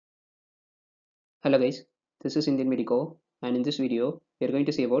Hello guys, this is Indian Medico, and in this video we are going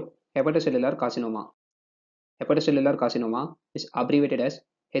to see about hepatocellular carcinoma. Hepatocellular carcinoma is abbreviated as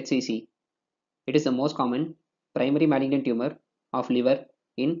HCC. It is the most common primary malignant tumor of liver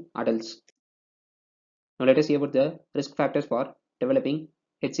in adults. Now let us see about the risk factors for developing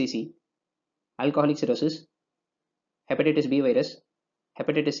HCC. Alcoholic cirrhosis, hepatitis B virus,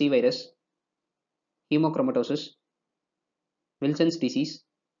 hepatitis C virus, hemochromatosis, Wilson's disease,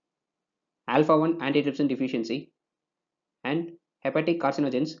 alpha-1 antitrypsin deficiency, and hepatic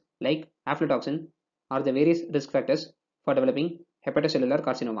carcinogens like aflatoxin are the various risk factors for developing hepatocellular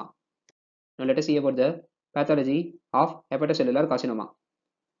carcinoma. Now let us see about the pathology of hepatocellular carcinoma.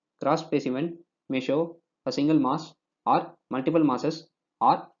 Cross specimen may show a single mass or multiple masses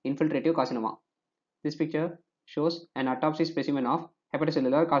or infiltrative carcinoma. This picture shows an autopsy specimen of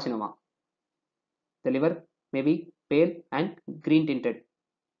hepatocellular carcinoma. The liver may be pale and green tinted.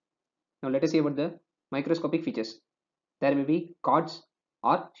 Now let us see about the microscopic features. There may be cords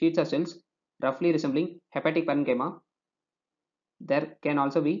or sheets of cells roughly resembling hepatic parenchyma. There can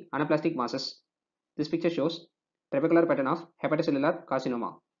also be anaplastic masses. This picture shows trabecular pattern of hepatocellular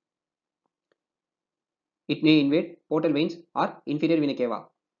carcinoma. It may invade portal veins or inferior vena cava.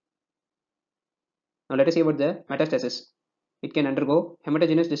 Now let us see about the metastasis. It can undergo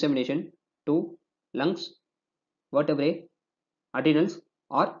hematogenous dissemination to lungs, vertebrae, adrenals,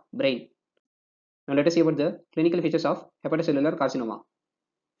 or brain. Now let us see about the clinical features of hepatocellular carcinoma.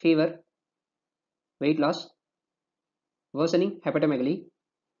 Fever, weight loss, worsening hepatomegaly,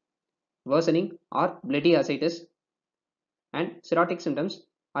 worsening or bloody ascites, and cirrhotic symptoms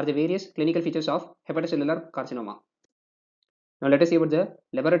are the various clinical features of hepatocellular carcinoma. Now let us see about the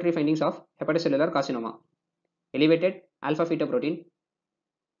laboratory findings of hepatocellular carcinoma. Elevated alpha-fetoprotein,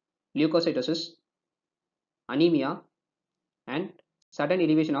 leukocytosis, anemia, and sudden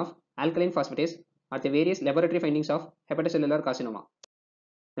elevation of alkaline phosphatase are the various laboratory findings of hepatocellular carcinoma.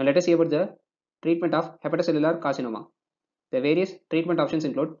 Now let us see about the treatment of hepatocellular carcinoma. The various treatment options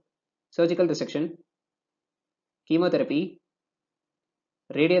include surgical resection, chemotherapy,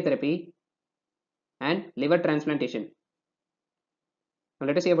 radiotherapy, and liver transplantation. Now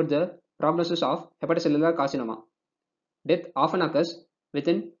let us see about the prognosis of hepatocellular carcinoma. Death often occurs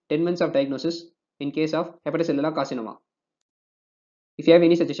within 10 months of diagnosis in case of hepatocellular carcinoma. If you have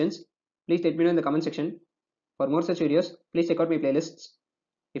any suggestions, please let me know in the comment section. For more such videos, please check out my playlists.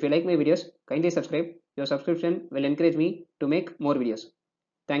 If you like my videos, kindly subscribe. Your subscription will encourage me to make more videos.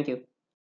 Thank you.